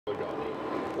Winds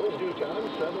due time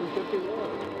 7:51.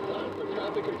 Time for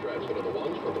traffic attraction of the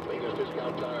ones from the Vegas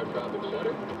Discount Tire Traffic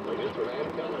Center. Latest from Ann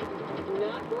Kelly.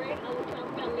 Not great on the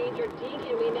southbound Major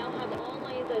Deacon. We now have all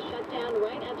lanes shut down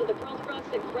right after the Cross Bronx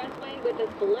Expressway with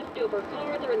this leftover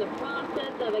car. They're in the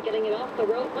process of getting it off the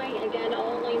roadway. Again,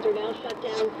 all lanes are now shut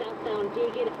down southbound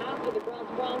Deacon after the Cross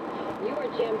Bronx. You are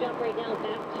jammed up right now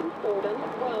back to Fordham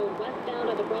Road. Westbound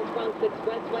of the Cross Bronx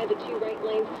Expressway, the two right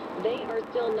lanes, they are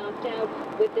still knocked out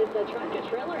with this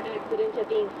tractor-trailer accident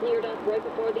being cleared up right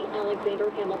before the Alexander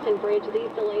Hamilton Bridge.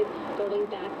 These delays going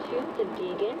back to the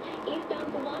Deacon.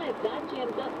 Eastbound Gowanus, that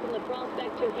jams up from the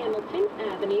Prospect to Hamilton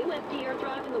Avenue. FDR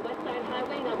Drive and the West Side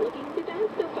Highway not looking too bad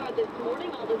so far this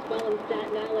morning. All is well in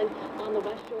Staten Island on the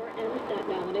West Shore and the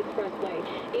Staten Island Expressway.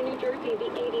 In New Jersey, the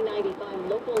 80-95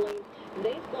 local lanes,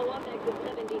 they slow up exit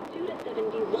 72 to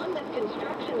 71 with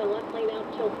construction. The left lane out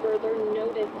till further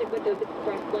notice. Stick with those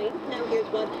express lanes. Now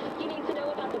here's what you need to know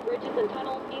about the bridges and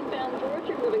tunnels. Inbound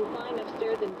Georgia moving fine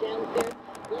upstairs and downstairs.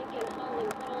 Lincoln,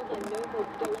 Holland tunnels and no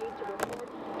delays to report.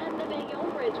 And the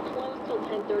Bayonne Bridge closed till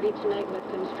 10:30 tonight with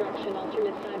construction.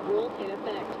 Alternate side rules in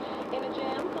effect. In a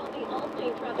jam, call the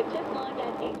Allstate traffic tip line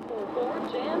at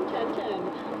 844-JAM-1010.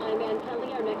 I'm Ann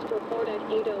Kelly. Our next report at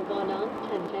 8:01 on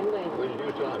 1010 Winds. Wind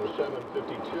due time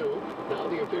 7:52. Now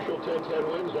the official 1010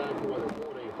 Winds AccuWeather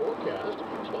 4-day forecast,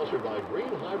 sponsored by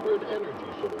Green Hybrid Energy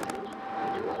Solutions.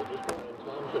 Meteorologist Brian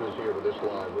Thompson is here with this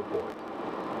live report.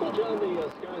 Well, John, the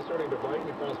sky's starting to brighten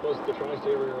across most of the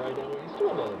tri-state area right now. We still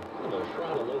have a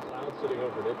shroud of low clouds sitting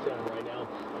over Midtown right now.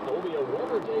 It will be a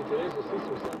warmer day today, so we'll see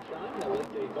some sunshine. A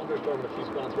late-day thunderstorm in a few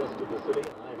spots west of the city.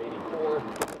 High of 84.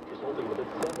 Just holding the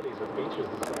mid-70s at the beaches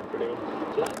this afternoon.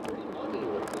 Tonight, pretty muggy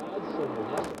with clouds, and we'll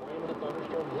have some rain and a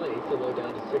thunderstorm late. The low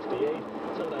down to 68.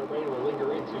 Some of that rain will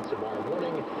linger into tomorrow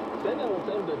morning. Then it will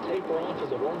tend to taper off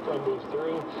as a warm front moves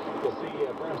through. We'll see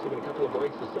perhaps even a couple of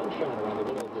breaks of sunshine around the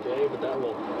middle of the day, but that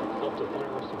will help to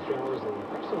fire up some showers and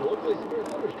perhaps some locally severe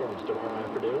thunderstorms tomorrow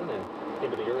afternoon and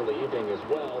into the early evening as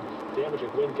well.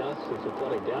 Damaging wind gusts and some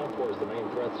flooding downpours the main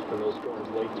threats from those storms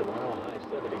late tomorrow. High of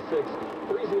 76.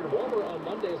 Breezy and warmer on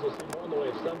Mondays. We'll see more in the way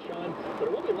of sunshine, but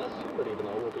it will be less humid even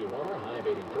though it will be warmer. High of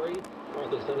 83.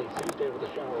 Partly sunny Tuesday with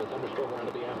a shower or thunderstorm around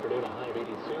in the afternoon. A high of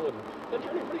 82. And then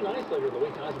turning pretty nice later in the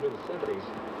week. Highs will be in the 70s.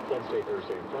 Wednesday,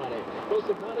 Thursday, and Friday.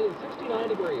 Mostly cloudy and 69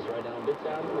 degrees right now in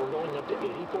Midtown. We're going up to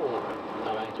 84.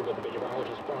 I'm active with the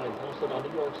meteorologist Brian Thompson on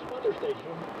New York's weather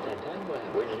station, 1010 West.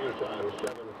 Wind due time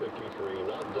 7:53.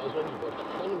 Not dozens, but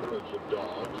hundreds of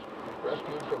dogs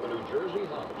rescued from a New Jersey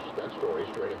house. That story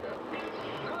straight ahead.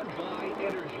 Goodbye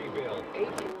energy bill.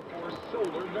 844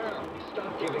 Solar now.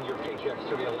 Stop giving your paychecks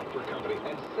to the electric company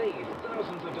and save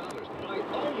thousands of dollars by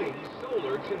owning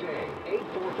solar today.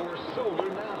 844 Solar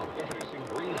now. Introducing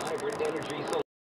Green Hybrid Energy Solar.